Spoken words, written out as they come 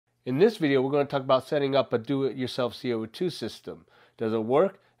In this video, we're going to talk about setting up a do-it-yourself CO2 system. Does it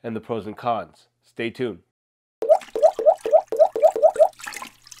work? And the pros and cons. Stay tuned.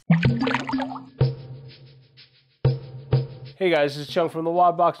 Hey guys, this is Chung from the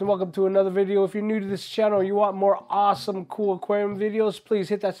Wild Box and welcome to another video. If you're new to this channel and you want more awesome, cool aquarium videos, please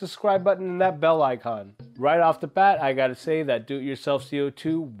hit that subscribe button and that bell icon. Right off the bat, I gotta say that do-it-yourself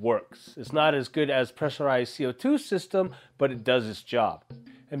CO2 works. It's not as good as pressurized CO2 system, but it does its job.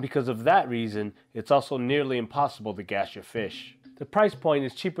 And because of that reason, it's also nearly impossible to gas your fish. The price point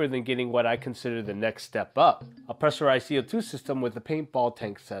is cheaper than getting what I consider the next step up, a pressurized CO2 system with a paintball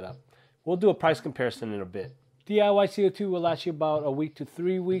tank setup. We'll do a price comparison in a bit. DIY CO2 will last you about a week to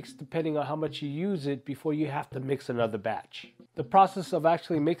 3 weeks depending on how much you use it before you have to mix another batch. The process of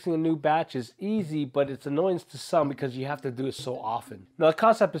actually mixing a new batch is easy, but it's annoying to some because you have to do it so often. Now the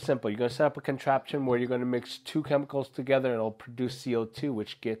concept is simple. You're going to set up a contraption where you're going to mix two chemicals together and it'll produce CO2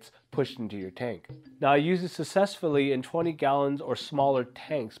 which gets pushed into your tank. Now I use it successfully in 20 gallons or smaller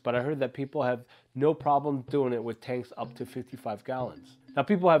tanks, but I heard that people have no problem doing it with tanks up to 55 gallons. Now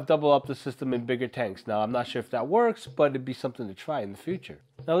people have doubled up the system in bigger tanks. Now I'm not sure if that works, but it'd be something to try in the future.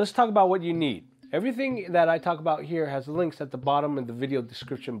 Now let's talk about what you need. Everything that I talk about here has links at the bottom in the video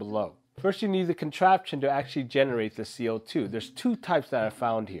description below. First you need the contraption to actually generate the CO2. There's two types that I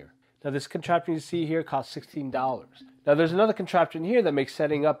found here. Now this contraption you see here costs $16. Now there's another contraption here that makes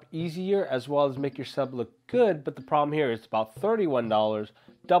setting up easier as well as make your sub look good, but the problem here is it's about $31,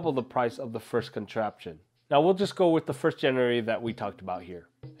 double the price of the first contraption. Now we'll just go with the first generator that we talked about here.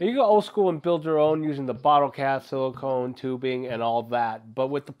 Now you go old school and build your own using the bottle cap, silicone, tubing, and all that. But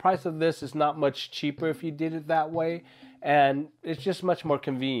with the price of this, it's not much cheaper if you did it that way, and it's just much more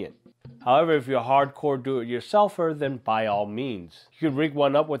convenient. However, if you're a hardcore do-it-yourselfer, then by all means. You could rig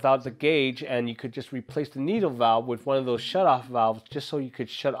one up without the gauge, and you could just replace the needle valve with one of those shut-off valves just so you could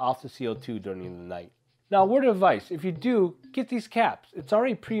shut off the CO2 during the night. Now, word of advice, if you do, get these caps. It's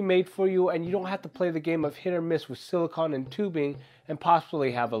already pre-made for you and you don't have to play the game of hit or miss with silicone and tubing and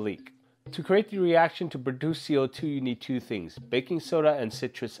possibly have a leak. To create the reaction to produce CO2, you need two things, baking soda and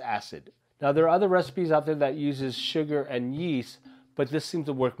citrus acid. Now, there are other recipes out there that uses sugar and yeast, but this seems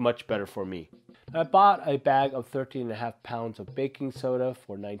to work much better for me. I bought a bag of 13.5 pounds of baking soda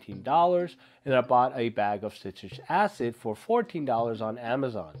for $19, and I bought a bag of citric acid for $14 on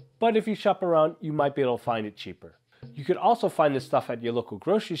Amazon. But if you shop around, you might be able to find it cheaper. You could also find this stuff at your local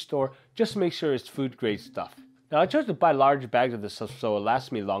grocery store, just make sure it's food grade stuff. Now I chose to buy large bags of this stuff so it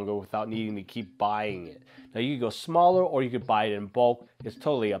lasts me longer without needing to keep buying it. Now you could go smaller or you could buy it in bulk, it's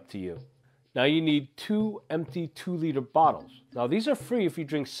totally up to you. Now you need two empty 2-liter bottles. Now these are free if you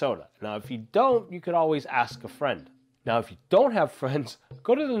drink soda. Now if you don't, you could always ask a friend. Now if you don't have friends,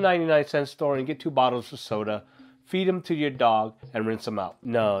 go to the 99-cent store and get 2 bottles of soda, feed them to your dog, and rinse them out.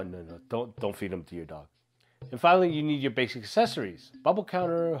 No, don't feed them to your dog. And finally, you need your basic accessories. Bubble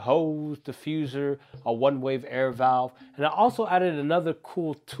counter, hose, diffuser, a one-wave air valve, and I also added another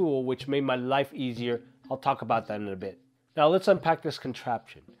cool tool which made my life easier. I'll talk about that in a bit. Now let's unpack this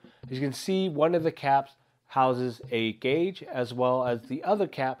contraption. As you can see, one of the caps houses a gauge as well as the other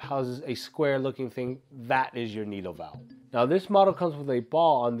cap houses a square looking thing. That is your needle valve. Now this model comes with a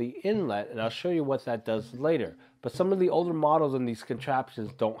ball on the inlet and I'll show you what that does later. But some of the older models in these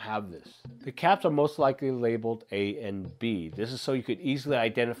contraptions don't have this. The caps are most likely labeled A and B. This is so you could easily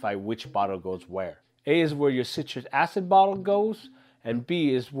identify which bottle goes where. A is where your citric acid bottle goes and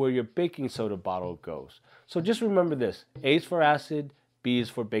B is where your baking soda bottle goes. So just remember this, A is for acid, B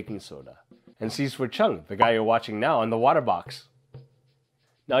is for baking soda. And C is for Chung, the guy you're watching now on the water box.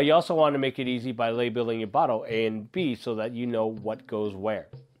 Now you also want to make it easy by labeling your bottle A and B so that you know what goes where.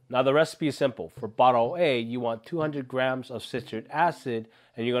 Now the recipe is simple. For bottle A, you want 200 grams of citric acid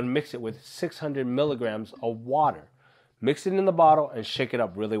and you're going to mix it with 600 milligrams of water. Mix it in the bottle and shake it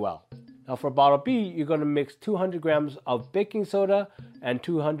up really well. Now for bottle B, you're going to mix 200 grams of baking soda and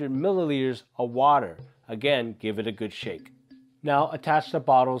 200 milliliters of water. Again, give it a good shake. Now attach the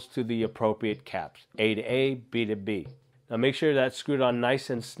bottles to the appropriate caps, A to A, B to B. Now make sure that's screwed on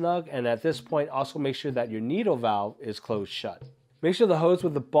nice and snug, and at this point also make sure that your needle valve is closed shut. Make sure the hose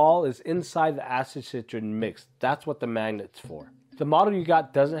with the ball is inside the acid citrin mix. That's what the magnet's for. If the model you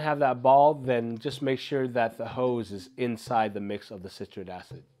got doesn't have that ball, then just make sure that the hose is inside the mix of the citric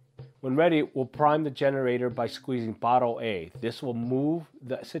acid. When ready, we'll prime the generator by squeezing bottle A. This will move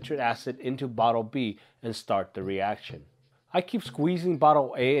the citric acid into bottle B and start the reaction. I keep squeezing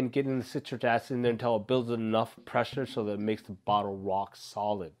bottle A and getting the citric acid in there until it builds enough pressure so that it makes the bottle rock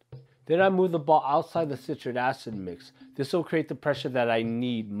solid. Then I move the ball outside the citric acid mix. This will create the pressure that I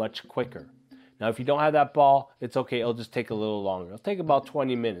need much quicker. Now, if you don't have that ball, it's okay. It'll just take a little longer. It'll take about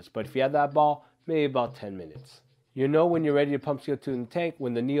 20 minutes. But if you have that ball, maybe about 10 minutes. You know when you're ready to pump CO2 in the tank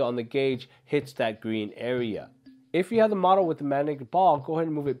when the needle on the gauge hits that green area. If you have the model with the magnetic ball, go ahead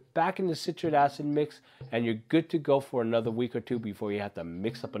and move it back in the citric acid mix and you're good to go for another week or two before you have to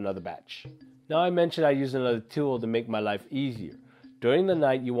mix up another batch. Now I mentioned I use another tool to make my life easier. During the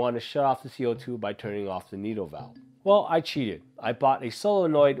night, you want to shut off the CO2 by turning off the needle valve. Well, I cheated. I bought a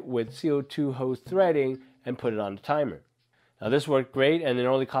solenoid with CO2 hose threading and put it on the timer. Now this worked great and it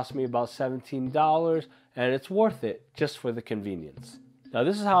only cost me about $17 and it's worth it just for the convenience. Now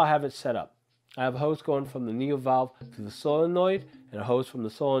this is how I have it set up. I have a hose going from the needle valve to the solenoid and a hose from the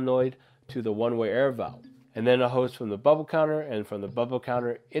solenoid to the one-way air valve. And then a hose from the bubble counter and from the bubble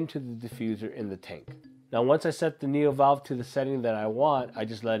counter into the diffuser in the tank. Now once I set the needle valve to the setting that I want, I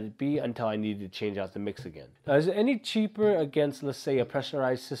just let it be until I need to change out the mix again. Now is it any cheaper against, let's say, a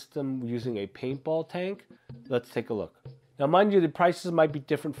pressurized system using a paintball tank? Let's take a look. Now mind you, the prices might be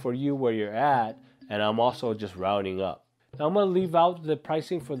different for you where you're at, and I'm also just rounding up. Now I'm going to leave out the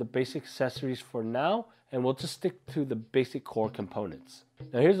pricing for the basic accessories for now, and we'll just stick to the basic core components.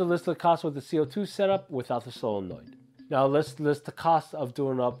 Now here's a list of the costs with the CO2 setup without the solenoid. Now let's list the cost of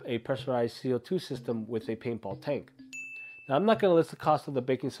doing up a pressurized CO2 system with a paintball tank. Now I'm not going to list the cost of the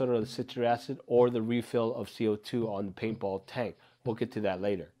baking soda or the citric acid or the refill of CO2 on the paintball tank. We'll get to that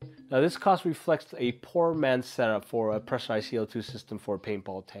later. Now this cost reflects a poor man's setup for a pressurized CO2 system for a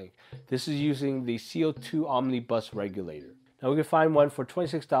paintball tank. This is using the CO2 omnibus regulator. Now we can find one for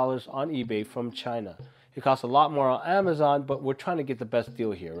 $26 on eBay from China. It costs a lot more on Amazon, but we're trying to get the best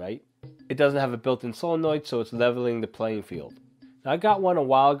deal here, right? It doesn't have a built-in solenoid, so it's leveling the playing field. Now I got one a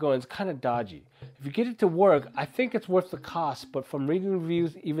while ago and it's kind of dodgy. If you get it to work, I think it's worth the cost, but from reading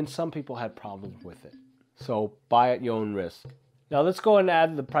reviews, even some people had problems with it. So buy at your own risk. Now let's go and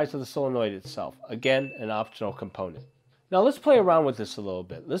add the price of the solenoid itself. Again, an optional component. Now let's play around with this a little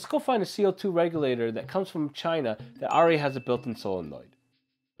bit. Let's go find a CO2 regulator that comes from China that already has a built-in solenoid.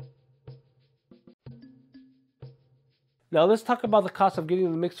 Now let's talk about the cost of getting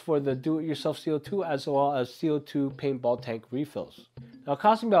the mix for the do-it-yourself CO2 as well as CO2 paintball tank refills. Now it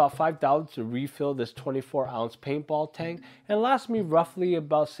cost me about $5 to refill this 24-ounce paintball tank and it lasts me roughly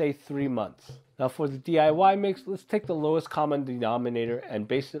about, say, 3 months. Now for the DIY mix, let's take the lowest common denominator and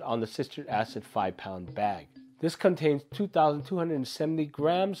base it on the citric acid 5-pound bag. This contains 2,270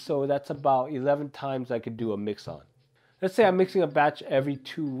 grams, so that's about 11 times I could do a mix on. Let's say I'm mixing a batch every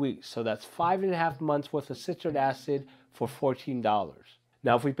 2 weeks, so that's 5.5 months worth of citric acid for $14.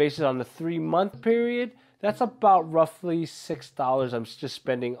 Now if we base it on the 3-month period, that's about roughly $6 I'm just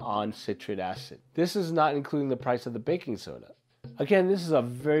spending on citric acid. This is not including the price of the baking soda. Again, this is a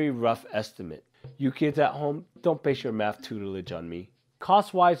very rough estimate. You kids at home, don't base your math tutelage on me.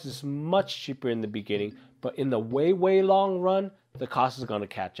 Cost-wise, it's much cheaper in the beginning, but in the way long run, the cost is going to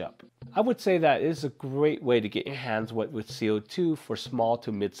catch up. I would say that it is a great way to get your hands wet with CO2 for small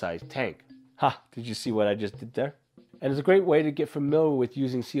to mid-sized tank. Ha, did you see what I just did there? And it's a great way to get familiar with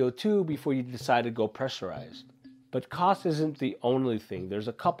using CO2 before you decide to go pressurized. But cost isn't the only thing. There's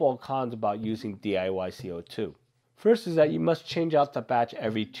a couple of cons about using DIY CO2. First is that you must change out the batch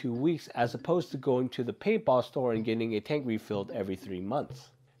every 2 weeks as opposed to going to the paintball store and getting a tank refilled every 3 months.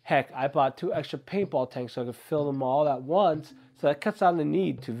 Heck, I bought 2 extra paintball tanks so I could fill them all at once, so that cuts down the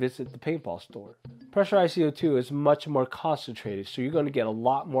need to visit the paintball store. Pressurized CO2 is much more concentrated, so you're going to get a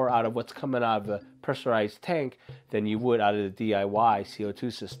lot more out of what's coming out of the pressurized tank than you would out of the DIY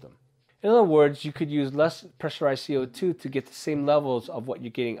CO2 system. In other words, you could use less pressurized CO2 to get the same levels of what you're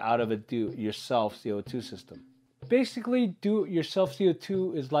getting out of a do-it-yourself CO2 system. Basically, do-it-yourself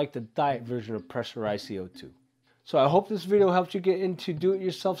CO2 is like the diet version of pressurized CO2. So I hope this video helped you get into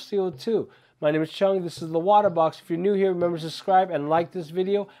do-it-yourself CO2. My name is Chung, this is The Water Box. If you're new here, remember to subscribe and like this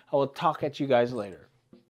video. I will talk at you guys later.